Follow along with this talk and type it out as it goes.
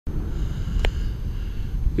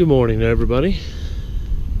Good morning, everybody.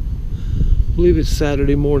 I believe it's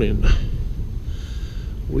Saturday morning.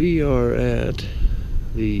 We are at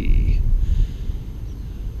the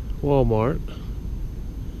Walmart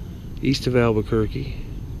east of Albuquerque,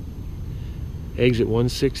 exit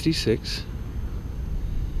 166,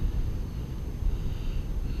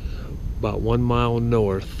 about 1 mile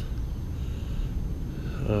north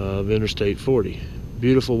of Interstate 40.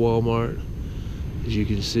 Beautiful Walmart, as you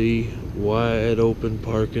can see, wide open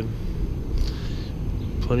parking,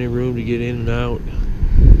 plenty of room to get in and out.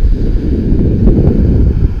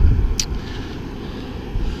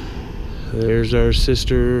 There's our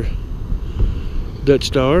sister Dutch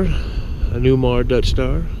Star, a Newmar Dutch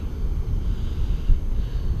Star.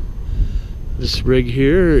 This rig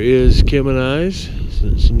here is Kim and I's.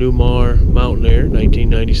 It's a Newmar Mountaineer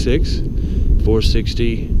 1996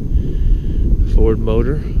 460 Ford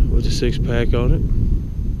motor with a 6-pack on it.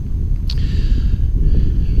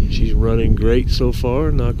 She's running great so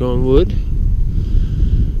far, knock on wood.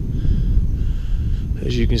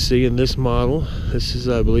 As you can see in this model, this is,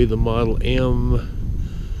 I believe, the model M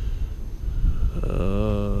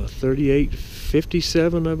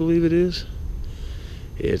 3857, I believe it is.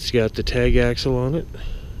 It's got the tag axle on it.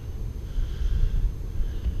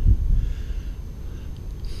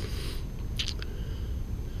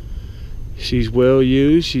 She's well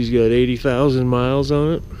used. She's got 80,000 miles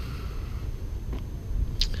on it.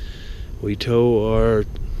 We tow our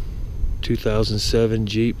 2007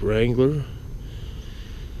 Jeep Wrangler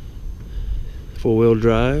 4-wheel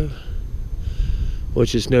drive,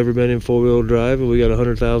 which has never been in 4-wheel drive, and we got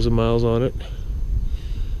 100,000 miles on it.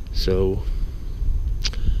 So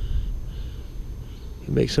it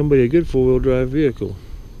makes somebody a good 4-wheel drive vehicle.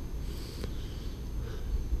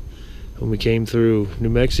 When we came through New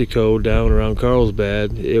Mexico down around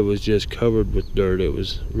Carlsbad, it was just covered with dirt. It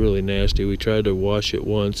was really nasty. We tried to wash it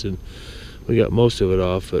once and we got most of it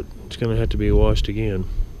off, but it's gonna have to be washed again.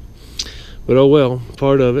 But oh well,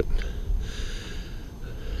 part of it.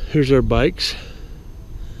 Here's our bikes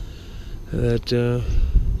that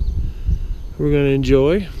we're gonna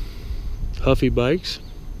enjoy. Huffy bikes.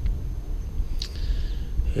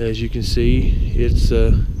 As you can see, it's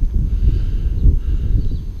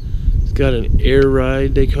got an air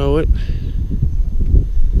ride, they call it,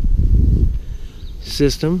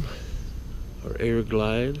 system, or air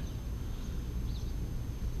glide.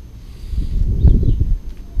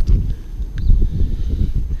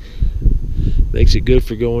 Makes it good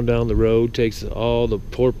for going down the road, takes all the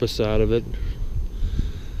porpoise out of it.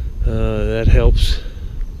 That helps.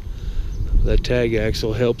 That tag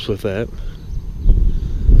axle helps with that.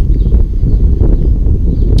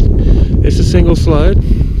 It's a single slide.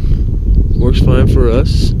 Works fine for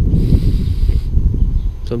us.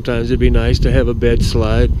 Sometimes it'd be nice to have a bed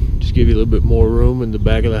slide, just give you a little bit more room in the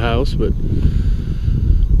back of the house, but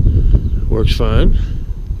works fine.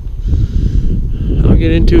 I'll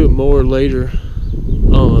get into it more later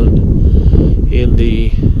on in the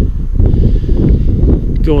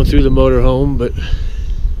going through the motorhome, but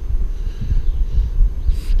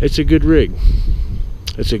it's a good rig.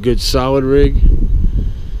 It's a good solid rig.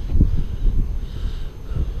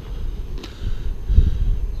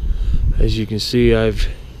 As you can see, I've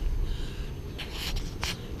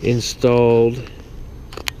installed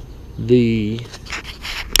the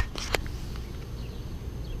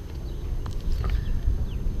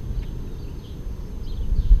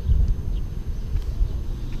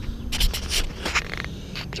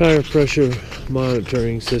tire pressure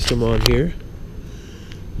monitoring system on here.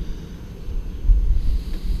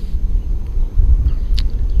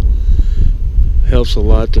 Helps a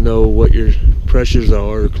lot to know what your pressures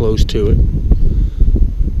are or close to it.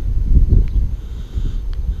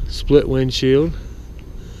 Split windshield.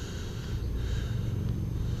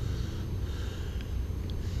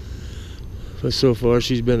 But so far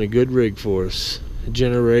she's been a good rig for us. The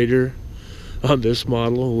generator on this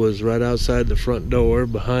model was right outside the front door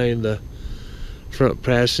behind the front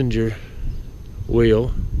passenger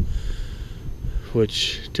wheel,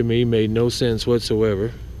 which to me made no sense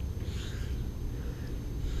whatsoever.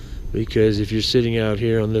 Because if you're sitting out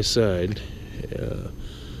here on this side,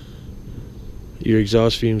 your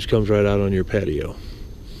exhaust fumes comes right out on your patio.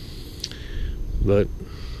 But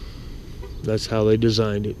that's how they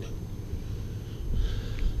designed it.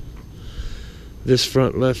 This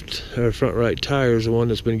front left or front right tire is the one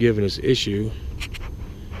that's been giving us issue.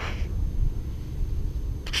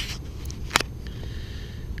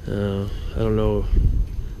 I don't know.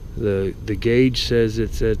 The gauge says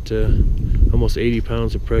it's at almost 80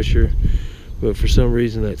 pounds of pressure, but for some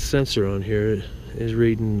reason that sensor on here is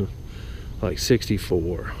reading like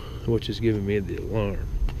 64, which is giving me the alarm.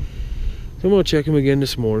 So I'm going to check them again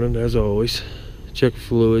this morning, as always. Check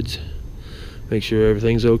fluids, make sure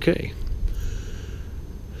everything's okay.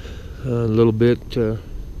 A little bit,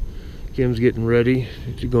 Kim's getting ready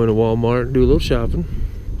to go into Walmart and do a little shopping.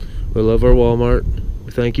 We love our Walmart.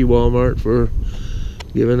 We thank you, Walmart, for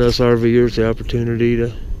giving us RVers the opportunity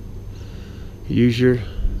to use your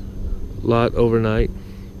lot overnight.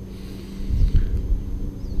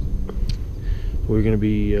 We're going to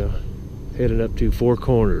be heading up to Four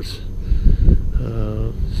Corners.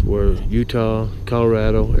 It's where Utah,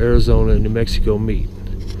 Colorado, Arizona, and New Mexico meet.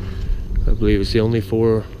 I believe it's the only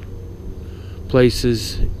 4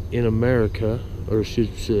 places in America, or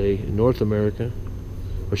should say North America,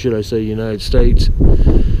 or should I say United States,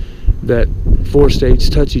 that 4 states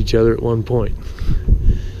touch each other at one point.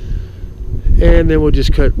 And then we'll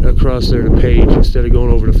just cut across there to Page instead of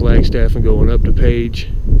going over to Flagstaff and going up to Page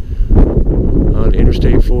on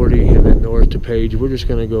Interstate 40 and then north to Page. We're just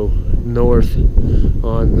going to go north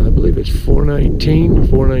on, I believe it's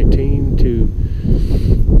 419 to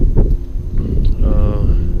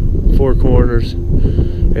Four Corners,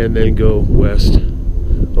 and then go west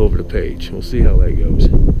over to Page. We'll see how that goes.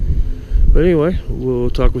 But anyway, we'll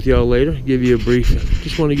talk with y'all later. Give you a brief,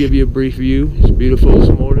 just want to give you a brief view. It's beautiful this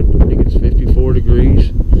morning. I think it's 54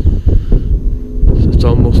 degrees. So it's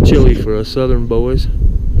almost chilly for us southern boys.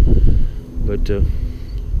 But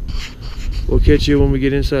we'll catch you when we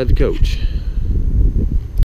get inside the coach.